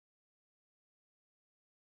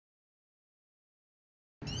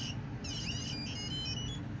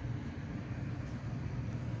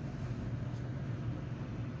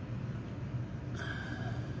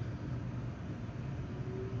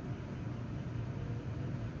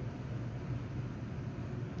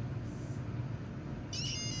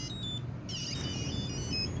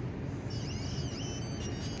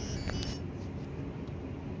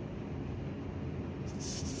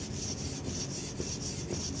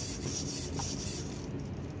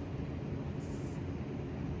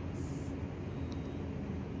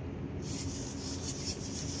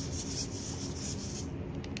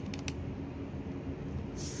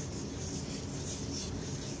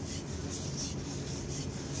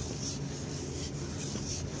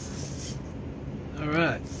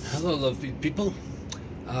Hello lovely people,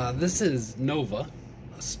 this is Nova,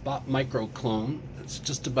 a SpotMicro clone. It's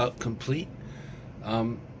just about complete.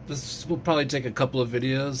 This will probably take a couple of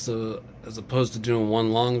videos, so as opposed to doing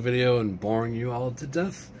one long video and boring you all to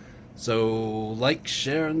death. So like,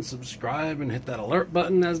 share, and subscribe, and hit that alert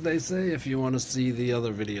button, as they say, if you want to see the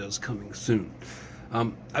other videos coming soon.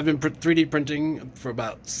 I've been 3D printing for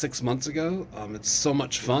about 6 months ago. It's so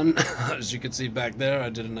much fun. As you can see back there, I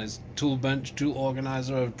did a nice tool bench, tool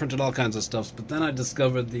organizer. I've printed all kinds of stuff, but then I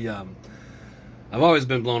discovered the I've always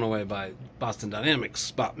been blown away by Boston Dynamics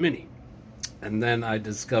spotmini, and then I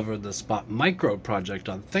discovered the SpotMicro project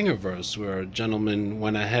on Thingiverse, where a gentleman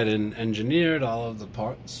went ahead and engineered all of the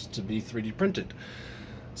parts to be 3D printed.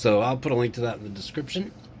 So I'll put a link to that in the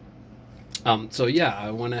description. So yeah, I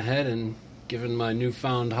went ahead and, given my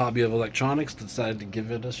newfound hobby of electronics, decided to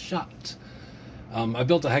give it a shot. I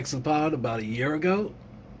built a hexapod about a year ago.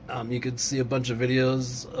 You could see a bunch of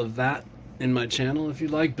videos of that in my channel if you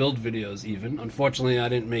like, build videos even. Unfortunately, I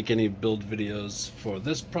didn't make any build videos for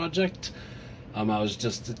this project.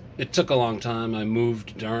 It took a long time. I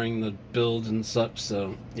moved during the build and such,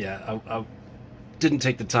 so yeah, I didn't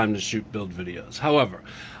take the time to shoot build videos. However,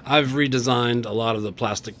 I've redesigned a lot of the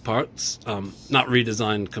plastic parts. Not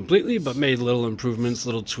redesigned completely, but made little improvements,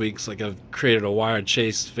 little tweaks. Like I've created a wire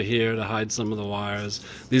chase for here to hide some of the wires.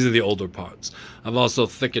 These are the older parts. I've also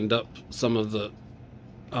thickened up some of the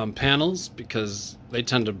panels, because they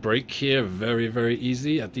tend to break here very, very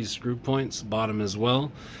easy at these screw points, bottom as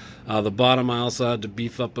well. The bottom I also had to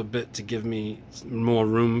beef up a bit to give me more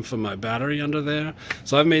room for my battery under there.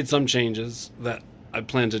 So I've made some changes that I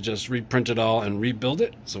plan to just reprint it all and rebuild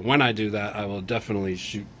it. So when I do that, I will definitely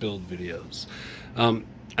shoot build videos. And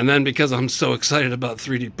then, because I'm so excited about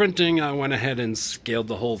 3D printing, I went ahead and scaled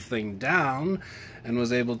the whole thing down and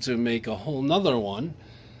was able to make a whole nother one.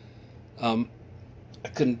 I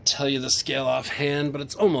couldn't tell you the scale offhand, but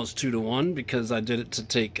it's almost 2-to-1, because I did it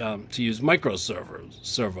to to use micro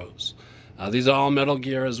servos. These are all Metal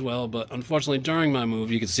Gear as well, but unfortunately during my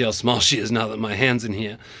move, you can see how small she is now that my hand's in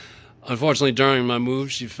here. Unfortunately during my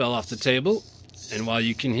move, she fell off the table, and while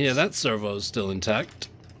you can hear that servo is still intact,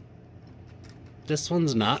 this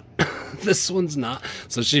one's not. This one's not.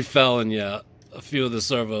 So she fell, and yeah, a few of the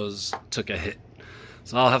servos took a hit.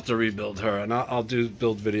 So I'll have to rebuild her, and I'll do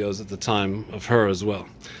build videos at the time of her as well.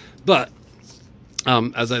 But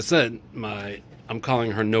as I said, I'm calling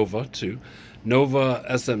her Nova 2.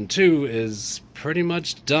 NovaSM2 is pretty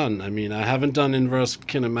much done. I mean, I haven't done inverse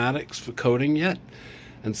kinematics for coding yet,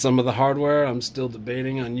 and some of the hardware I'm still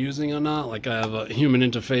debating on using or not. Like, I have a human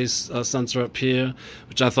interface sensor up here,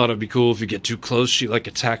 which I thought would be cool. If you get too close, she like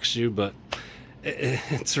attacks you, but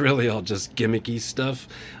it's really all just gimmicky stuff.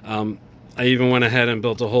 I even went ahead and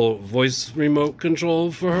built a whole voice remote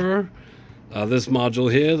control for her. This module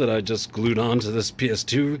here that I just glued onto this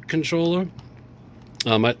PS2 controller.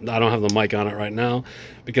 I don't have the mic on it right now,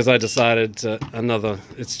 because I decided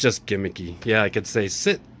it's just gimmicky. Yeah, I could say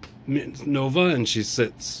sit Nova, and she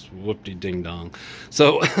sits whoop-de-ding-dong.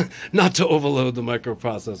 So not to overload the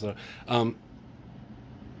microprocessor.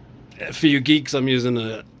 For you geeks, I'm using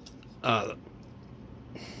a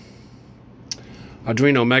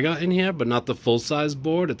Arduino Mega in here, but not the full-size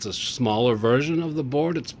board. It's a smaller version of the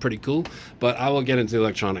board. It's pretty cool, but I will get into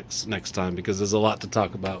electronics next time, because there's a lot to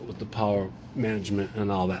talk about with the power management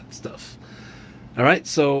and all that stuff. All right,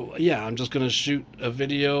 so yeah, I'm just going to shoot a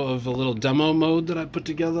video of a little demo mode that I put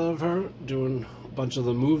together of her doing a bunch of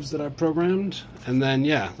the moves that I programmed, and then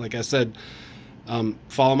yeah, like I said,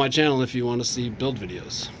 follow my channel if you want to see build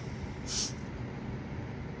videos.